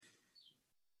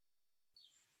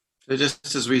So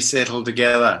just as we settle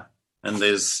together, and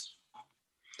there's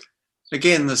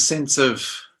again the sense of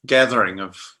gathering,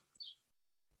 of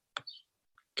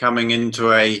coming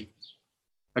into a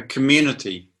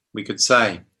community, we could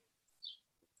say,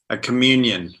 a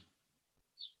communion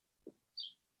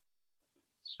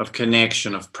of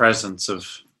connection, of presence, of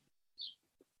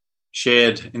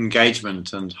shared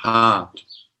engagement and heart.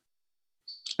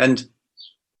 And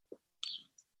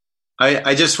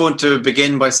I just want to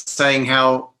begin by saying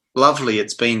how lovely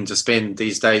it's been to spend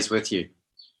these days with you.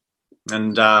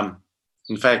 And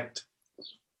in fact,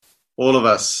 all of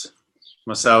us,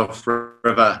 myself,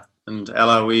 River and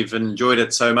Ella, we've enjoyed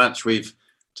it so much. We've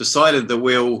decided that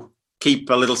we'll keep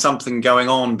a little something going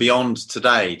on beyond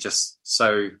today, just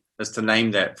so as to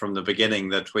name that from the beginning,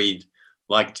 that we'd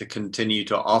like to continue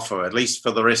to offer, at least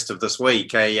for the rest of this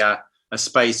week, a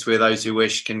space where those who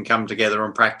wish can come together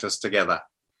and practice together.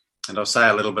 And I'll say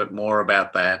a little bit more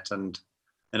about that and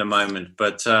in a moment.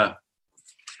 But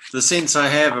the sense I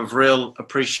have of real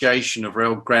appreciation, of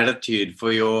real gratitude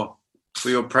for your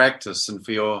practice and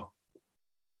for your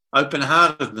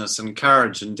open-heartedness and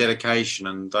courage and dedication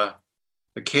and the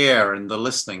care and the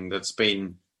listening that's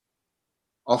been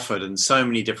offered in so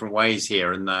many different ways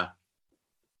here, in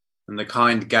the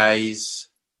kind gaze,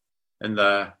 in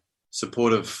the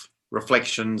supportive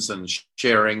reflections and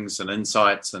sharings and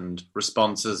insights and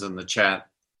responses in the chat,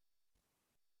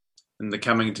 and the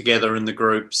coming together in the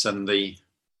groups and the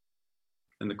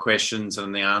questions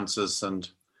and the answers and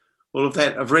all of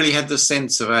that. I've really had the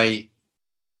sense of a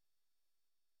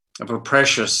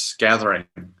precious gathering,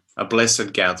 a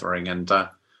blessed gathering, and what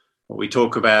we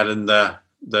talk about in the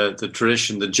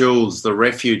tradition, the jewels, the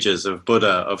refuges of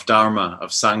Buddha, of Dharma,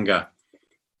 of Sangha,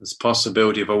 this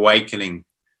possibility of awakening,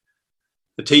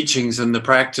 the teachings and the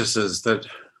practices that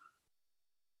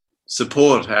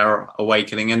support our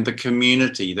awakening, and the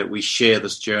community that we share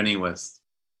this journey with.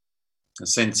 A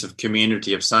sense of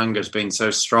community, of Sangha, has been so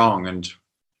strong and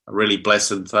a really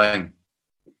blessed thing.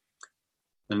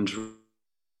 And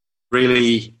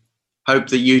really hope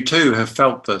that you too have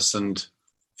felt this and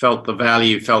felt the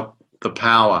value, felt the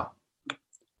power,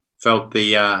 felt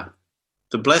the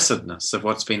blessedness of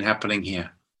what's been happening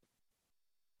here.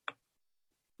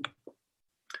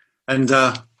 And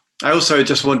I also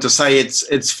just want to say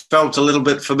it's felt a little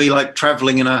bit for me like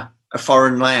traveling in a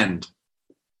foreign land.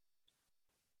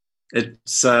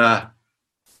 It's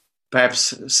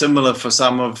perhaps similar for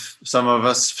some of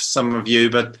us, some of you,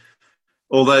 but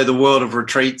although the world of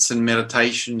retreats and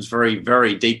meditation is very,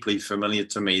 very deeply familiar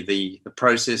to me, the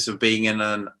process of being in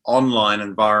an online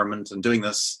environment and doing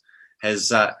this has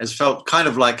felt kind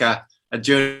of like a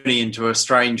journey into a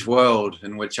strange world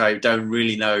in which I don't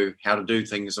really know how to do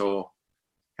things or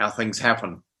how things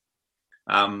happen.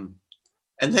 And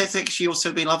that's actually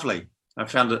also been lovely. I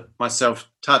found it myself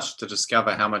touched to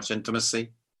discover how much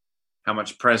intimacy, how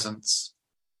much presence,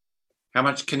 how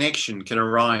much connection can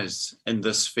arise in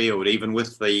this field, even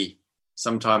with the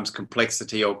sometimes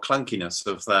complexity or clunkiness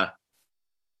of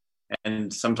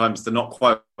and sometimes the not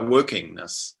quite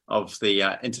workingness of the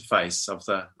interface of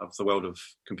the world of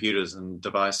computers and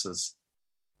devices.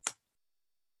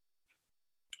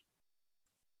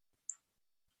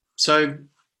 So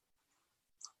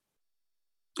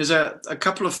there's a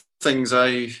couple of things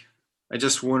I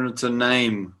just wanted to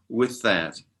name with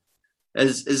that. And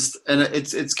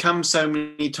it's come so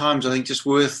many times, I think, just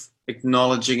worth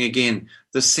acknowledging again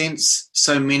the sense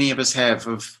so many of us have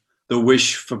of the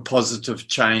wish for positive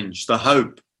change, the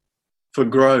hope for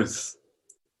growth,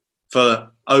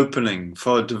 for opening,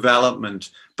 for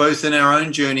development, both in our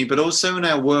own journey, but also in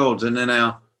our world and in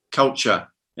our culture,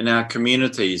 in our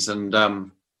communities. And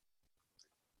I'm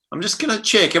just going to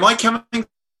check, am I coming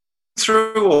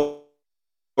through all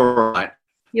right?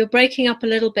 You're breaking up a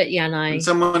little bit, Yanai. Can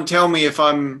someone tell me if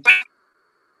I'm...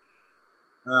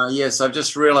 yes, I've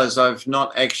just realized I've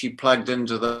not actually plugged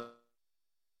into the...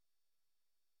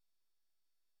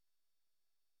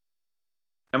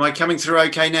 Am I coming through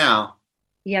okay now?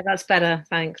 Yeah, that's better,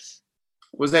 thanks.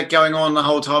 Was that going on the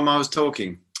whole time I was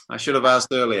talking? I should have asked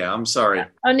earlier, I'm sorry.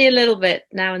 Only a little bit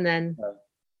now and then.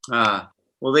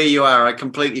 Well, there you are. I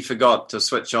completely forgot to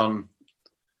switch on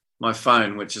my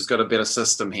phone, which has got a better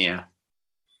system here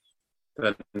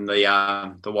than the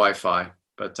Wi-Fi,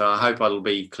 but I hope it'll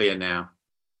be clear now.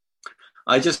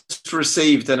 I just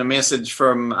received in a message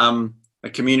from a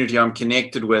community I'm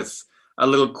connected with a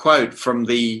little quote from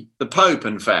the Pope,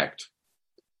 in fact,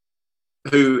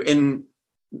 who in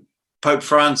Pope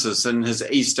Francis in his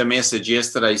Easter message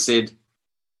yesterday said,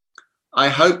 "I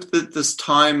hope that this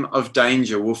time of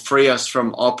danger will free us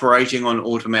from operating on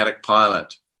automatic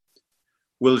pilot,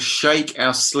 will shake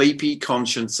our sleepy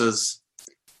consciences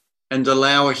and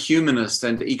allow a humanist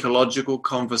and ecological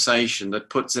conversation that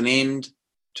puts an end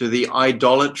to the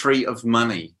idolatry of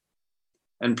money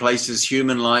and places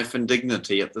human life and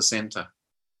dignity at the center.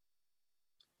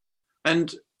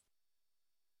 And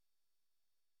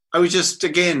I was just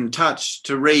again touched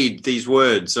to read these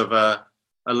words of a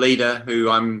leader who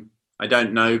I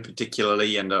don't know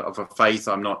particularly, and of a faith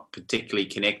I'm not particularly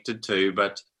connected to,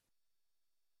 but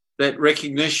that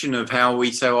recognition of how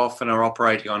we so often are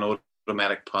operating on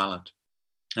automatic pilot.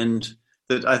 And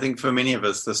that I think for many of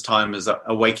us, this time is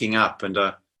a waking up and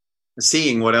a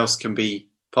seeing what else can be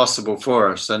possible for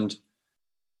us. And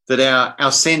that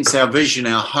our sense, our vision,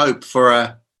 our hope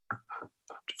for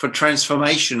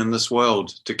transformation in this world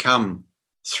to come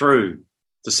through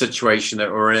the situation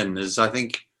that we're in is, I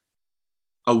think,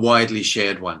 a widely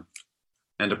shared one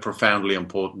and a profoundly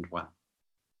important one.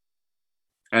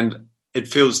 And it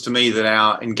feels to me that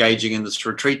our engaging in this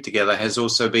retreat together has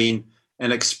also been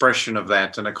an expression of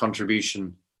that and a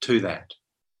contribution to that.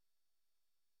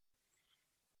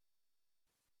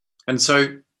 And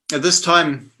so at this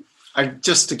time, I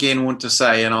just again want to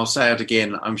say, and I'll say it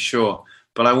again, I'm sure,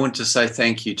 but I want to say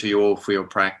thank you to you all for your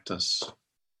practice,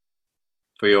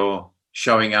 for your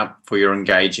showing up, for your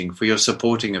engaging, for your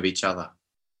supporting of each other,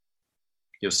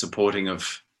 your supporting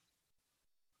of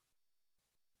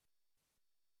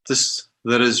this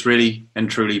that is really and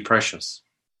truly precious.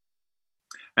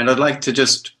 And I'd like to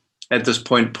just at this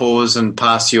point pause and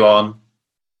pass you on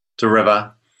to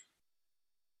River,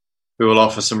 who will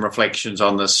offer some reflections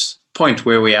on this point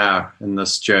where we are in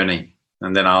this journey.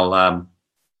 And then I'll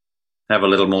have a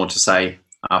little more to say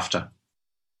after.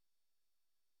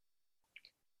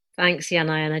 Thanks,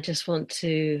 Yanai. And I just want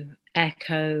to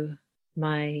echo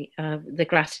my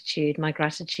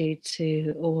gratitude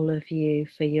to all of you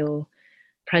for your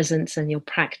presence and your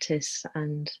practice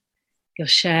and your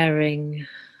sharing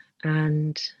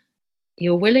and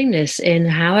your willingness in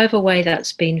however way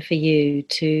that's been for you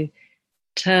to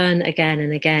turn again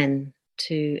and again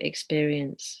to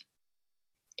experience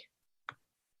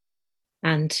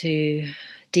and to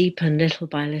deepen little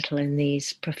by little in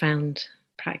these profound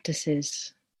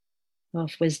practices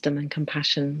of wisdom and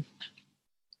compassion.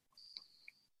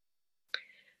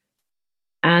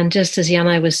 And just as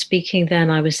Yanai was speaking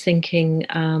then, I was thinking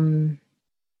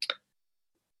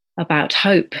about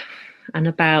hope and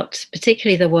about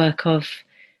particularly the work of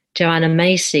Joanna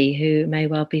Macy, who may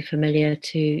well be familiar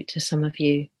to some of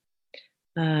you,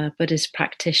 Buddhist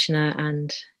practitioner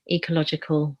and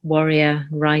ecological warrior,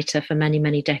 writer for many,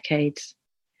 many decades,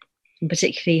 and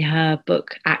particularly her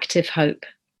book, Active Hope.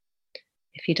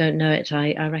 If you don't know it,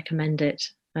 I recommend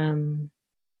it.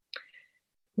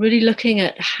 Really looking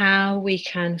at how we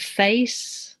can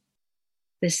face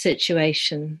this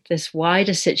situation, this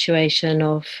wider situation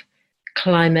of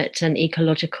climate and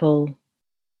ecological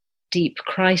deep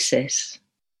crisis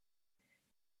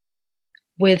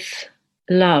with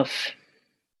love.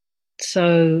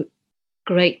 So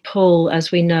great pull,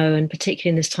 as we know, and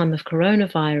particularly in this time of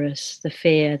coronavirus, the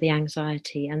fear, the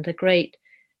anxiety, and the great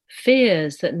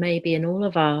fears that may be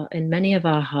in many of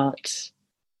our hearts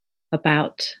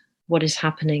about what is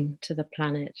happening to the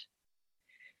planet.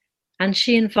 And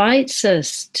she invites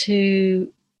us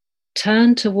to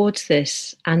turn towards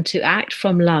this and to act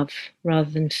from love rather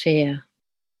than fear.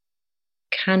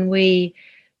 Can we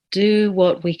do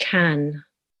what we can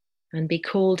and be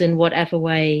called in whatever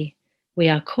way we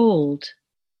are called?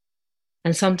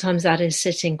 And sometimes that is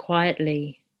sitting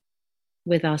quietly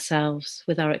with ourselves,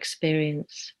 with our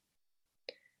experience.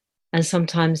 And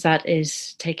sometimes that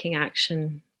is taking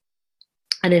action.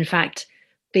 And in fact,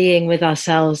 being with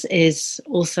ourselves is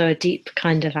also a deep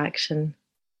kind of action.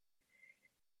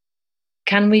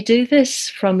 Can we do this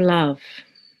from love?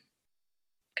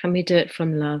 Can we do it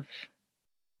from love?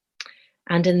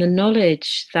 And in the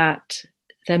knowledge that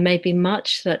there may be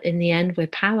much that in the end we're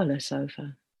powerless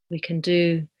over. We can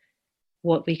do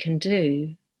what we can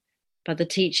do, but the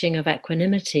teaching of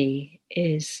equanimity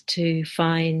is to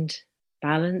find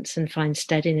balance and find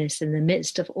steadiness in the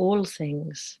midst of all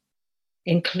things,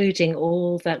 including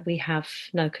all that we have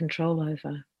no control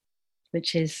over,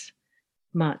 which is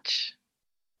much.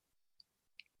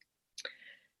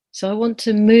 So I want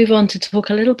to move on to talk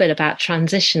a little bit about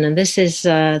transition. And this is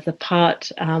the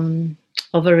part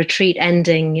of a retreat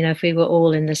ending. You know, if we were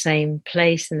all in the same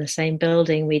place, in the same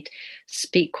building, we'd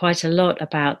speak quite a lot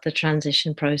about the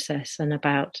transition process and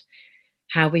about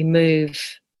how we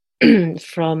move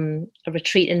from a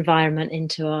retreat environment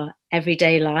into our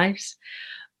everyday lives.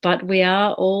 But we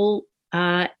are all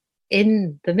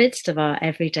in the midst of our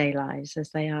everyday lives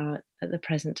as they are at the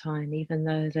present time, even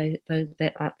though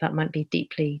that might be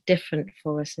deeply different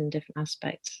for us in different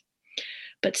aspects.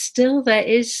 But still there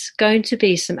is going to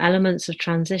be some elements of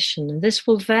transition, and this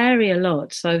will vary a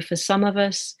lot. So for some of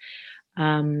us,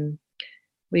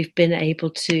 we've been able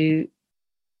to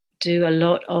do a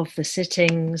lot of the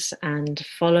sittings and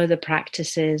follow the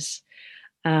practices,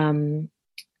 and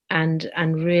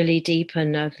really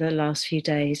deepen over the last few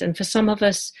days. And for some of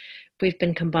us, we've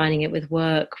been combining it with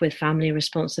work, with family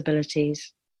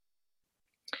responsibilities.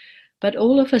 But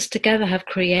all of us together have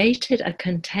created a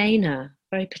container,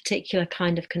 a very particular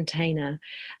kind of container.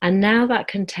 And now that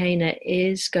container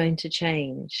is going to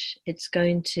change. It's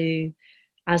going to,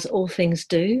 as all things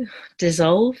do,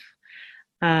 dissolve.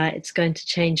 It's going to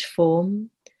change form.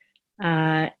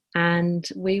 And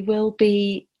we will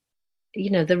be,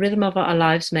 the rhythm of our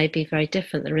lives may be very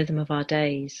different, the rhythm of our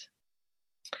days.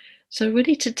 So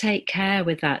really to take care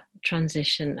with that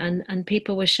transition. And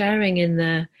people were sharing in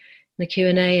the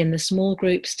Q&A in the small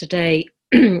groups today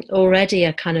already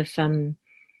a kind of an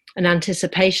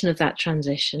anticipation of that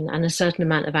transition and a certain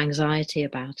amount of anxiety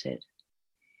about it.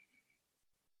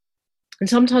 And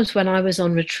sometimes when I was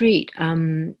on retreat,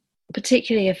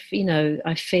 particularly if,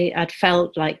 I'd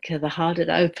felt like the heart had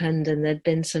opened and there'd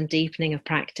been some deepening of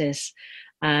practice,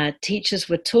 teachers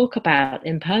would talk about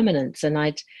impermanence, and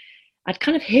I'd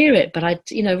kind of hear it, but I'd,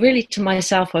 really to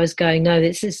myself, I was going, no,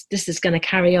 this is going to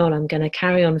carry on. I'm going to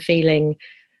carry on feeling,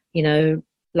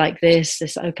 like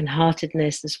this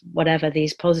open-heartedness, this whatever,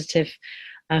 these positive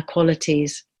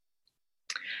qualities.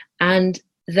 And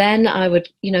then I would,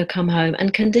 come home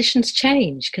and conditions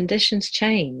change.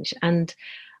 And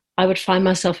I would find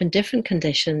myself in different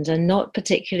conditions, and not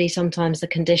particularly sometimes the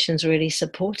conditions really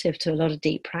supportive to a lot of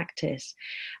deep practice.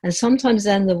 And sometimes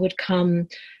then there would come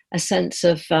a sense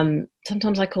of,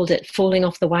 sometimes I called it falling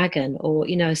off the wagon, or,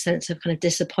 a sense of kind of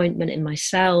disappointment in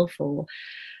myself, or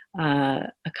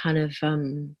a kind of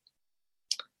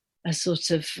a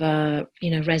sort of,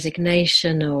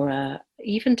 resignation, or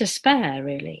even despair,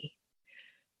 really.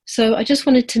 So I just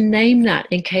wanted to name that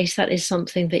in case that is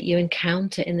something that you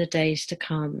encounter in the days to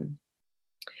come.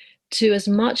 To, as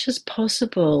much as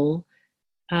possible,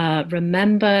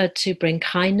 remember to bring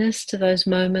kindness to those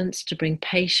moments, to bring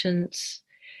patience,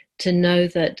 to know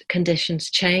that conditions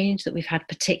change, that we've had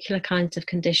particular kinds of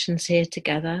conditions here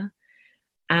together.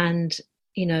 And,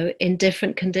 in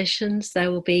different conditions,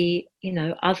 there will be,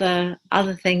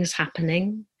 other things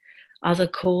happening, other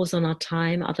calls on our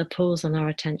time, other pulls on our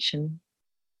attention.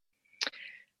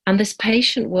 And this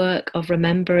patient work of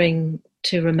remembering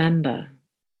to remember.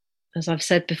 As I've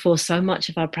said before, so much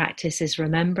of our practice is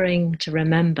remembering to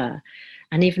remember,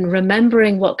 and even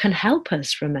remembering what can help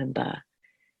us remember.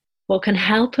 What can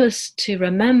help us to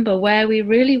remember where we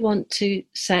really want to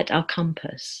set our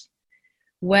compass,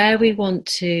 where we want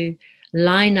to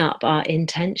line up our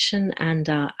intention and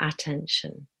our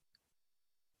attention,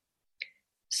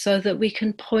 so that we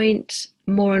can point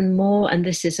more and more, and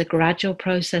this is a gradual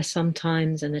process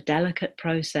sometimes, and a delicate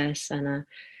process, and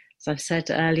as I've said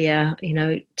earlier,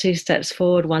 2 steps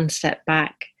forward, 1 step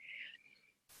back.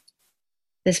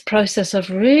 This process of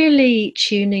really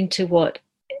tuning to what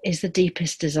is the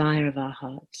deepest desire of our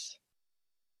hearts.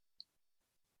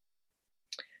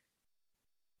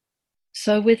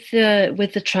 So with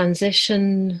the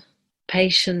transition,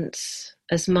 patience,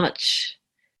 as much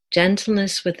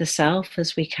gentleness with the self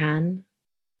as we can.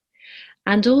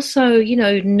 And also,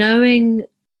 knowing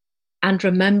and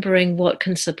remembering what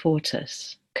can support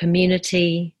us.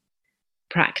 Community,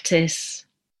 practice,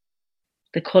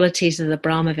 the qualities of the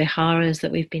Brahma Viharas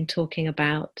that we've been talking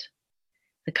about,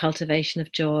 the cultivation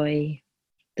of joy,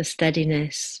 the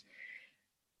steadiness,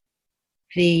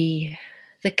 the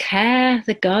care,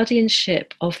 the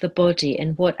guardianship of the body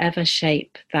in whatever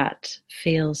shape that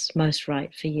feels most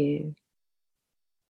right for you.